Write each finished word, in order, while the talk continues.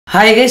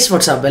Hi guys,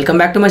 what's up? Welcome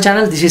back to my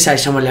channel. This is Sai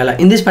Charan Malyala.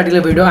 In this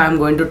particular video, I am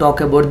going to talk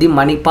about the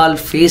Manipal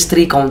Phase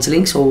 3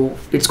 counseling. So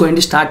it's going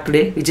to start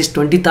today, which is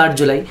 23rd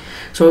July.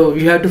 So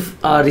you have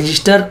to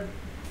register.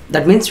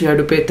 That means you have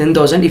to pay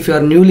 10,000 if you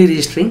are newly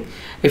registering.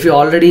 If you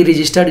already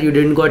registered, you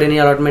didn't got any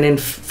allotment in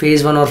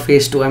Phase 1 or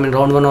Phase 2. I mean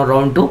round 1 or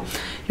round 2.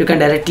 You can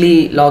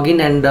directly log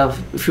in, and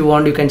if you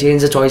want, you can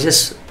change the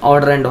choices,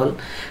 order and all.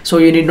 So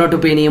you need not to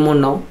pay any amount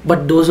now.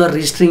 But those who are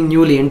registering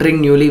newly,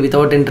 entering newly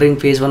without entering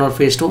Phase 1 or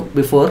Phase 2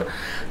 before.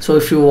 So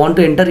if you want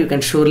to enter, you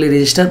can surely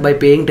register by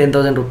paying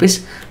 10,000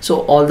 rupees.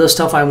 So all the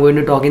stuff I'm going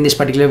to talk in this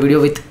particular video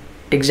with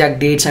exact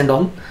dates and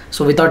all.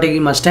 So without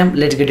taking much time,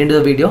 let's get into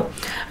the video.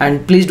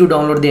 And please do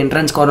download the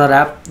Entrance Corner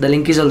app. The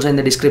link is also in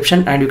the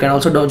description, and you can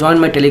also join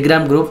my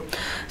Telegram group,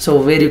 so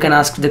where you can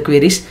ask the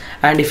queries.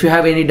 And if you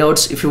have any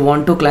doubts, if you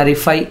want to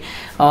clarify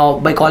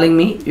by calling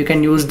me, you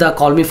can use the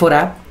Call Me For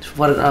app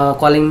for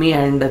calling me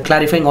and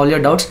clarifying all your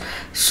doubts.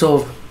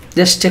 So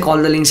just check all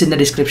the links in the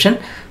description.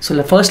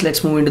 So first,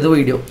 let's move into the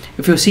video.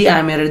 If you see, I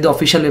am here at the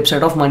official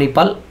website of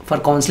Manipal for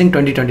Counselling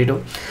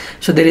 2022.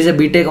 So there is a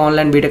B.Tech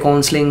online B.Tech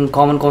Counselling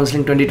Common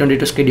Counselling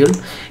 2022 schedule.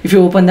 If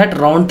you open that,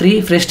 round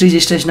 3 fresh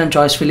registration and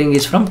choice filling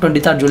is from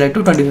 23rd July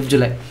to 25th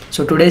July.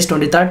 So today is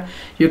 23rd.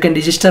 You can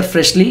register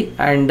freshly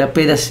and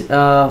pay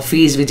the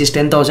fees, which is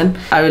 10,000.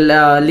 I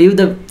will leave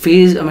the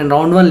fees,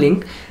 round 1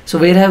 link. So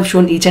where I have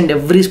shown each and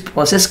every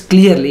process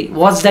clearly.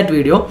 Watch that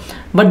video,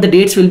 but the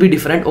dates will be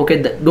different.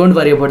 Okay, don't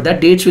worry about that.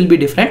 Dates will be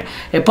different.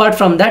 Apart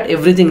from that,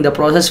 everything, the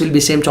process will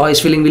be same. Choice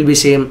filling will be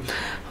same.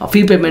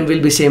 Fee payment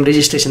will be same.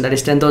 Registration, that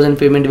is 10,000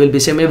 payment, will be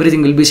same.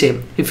 Everything will be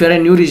same. If you are a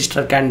new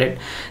registered candidate,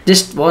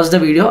 just watch the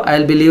video. I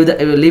will be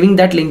leaving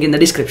that link in the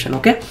description.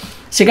 Okay.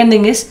 Second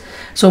thing is,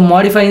 so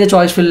modifying the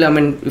choice fill.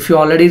 If you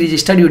already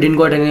registered, you didn't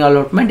got any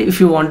allotment.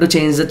 If you want to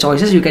change the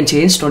choices, you can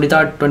change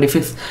 23rd to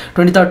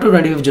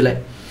 25th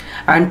July.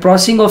 And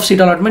processing of seat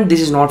allotment,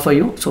 this is not for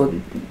you, so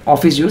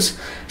office use.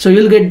 So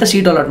you'll get the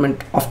seat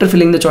allotment after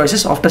filling the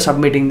choices, after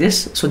submitting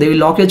this. So they will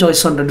lock your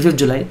choice on 25th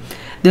July.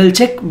 They will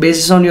check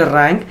based on your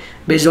rank,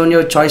 based on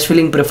your choice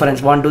filling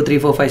preference, 1 2 3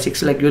 4 5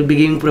 6, like you'll be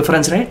giving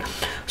preference, right?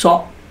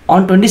 So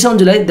on 27th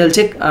July, they'll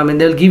check,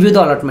 they'll give you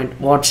the allotment,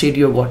 what seat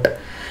you got.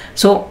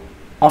 So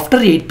after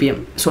 8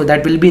 p.m, so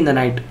that will be in the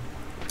night.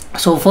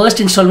 So first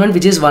installment,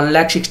 which is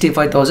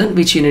 1,65,000,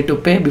 which you need to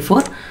pay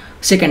before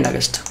 2nd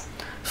August.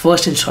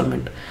 First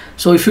installment.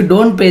 So if you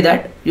don't pay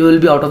that, you will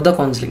be out of the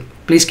counseling.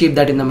 Please keep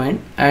that in the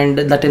mind. And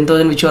the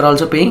 10,000 which you are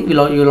also paying, you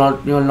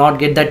will not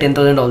get that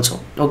 10,000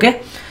 also.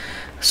 Okay.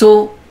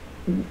 So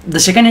the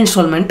second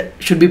installment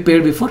should be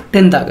paid before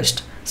 10th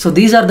August. So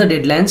these are the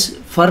deadlines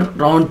for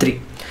round 3.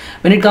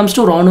 When it comes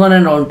to round 1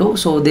 and round 2,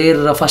 so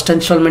their first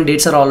installment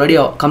dates are already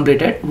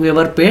completed.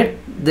 Whoever paid,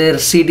 their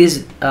seat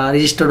is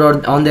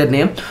registered on their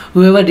name.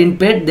 Whoever didn't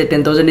pay, their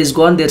 10,000 is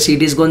gone, their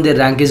seat is gone, their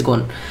rank is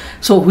gone.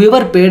 So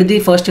whoever paid the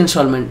first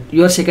installment,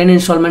 your second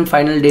installment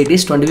final date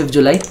is 25th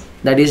July,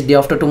 that is day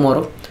after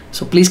tomorrow.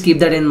 So please keep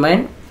that in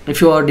mind. If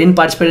you didn't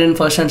participate in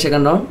first and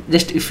second round,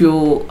 just if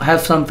you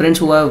have some friends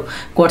who have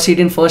got seat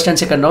in first and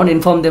second round,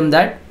 inform them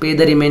that pay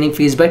the remaining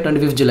fees by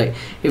 25th July.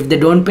 If they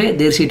don't pay,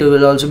 their seat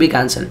will also be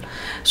cancelled.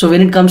 So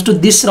when it comes to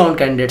this round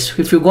candidates,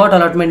 if you got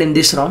allotment in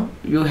this round,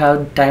 you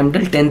have time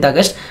till 10th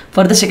August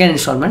for the second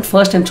installment.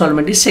 First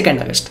installment is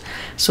 2nd August.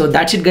 So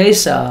that's it,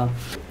 guys.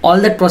 All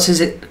that process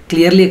is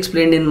clearly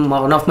explained in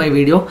one of my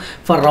video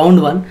for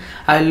round 1.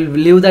 I will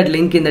leave that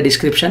link in the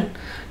description,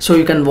 so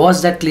you can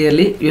watch that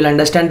clearly. You'll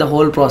understand the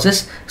whole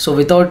process. So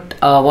without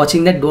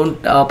watching that,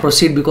 don't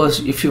proceed,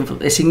 because if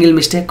a single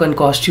mistake can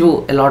cost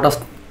you a lot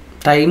of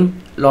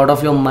time, lot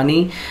of your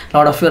money,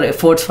 lot of your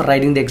efforts for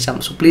writing the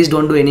exam. So please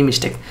don't do any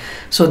mistake.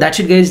 So that's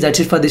it, guys. That's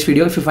it for this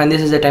video. If you find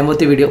this is a time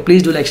worthy video,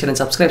 please do like, share and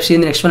subscribe. See you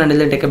in the next one. Until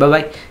then, take care.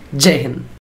 Bye bye. Jai Hind.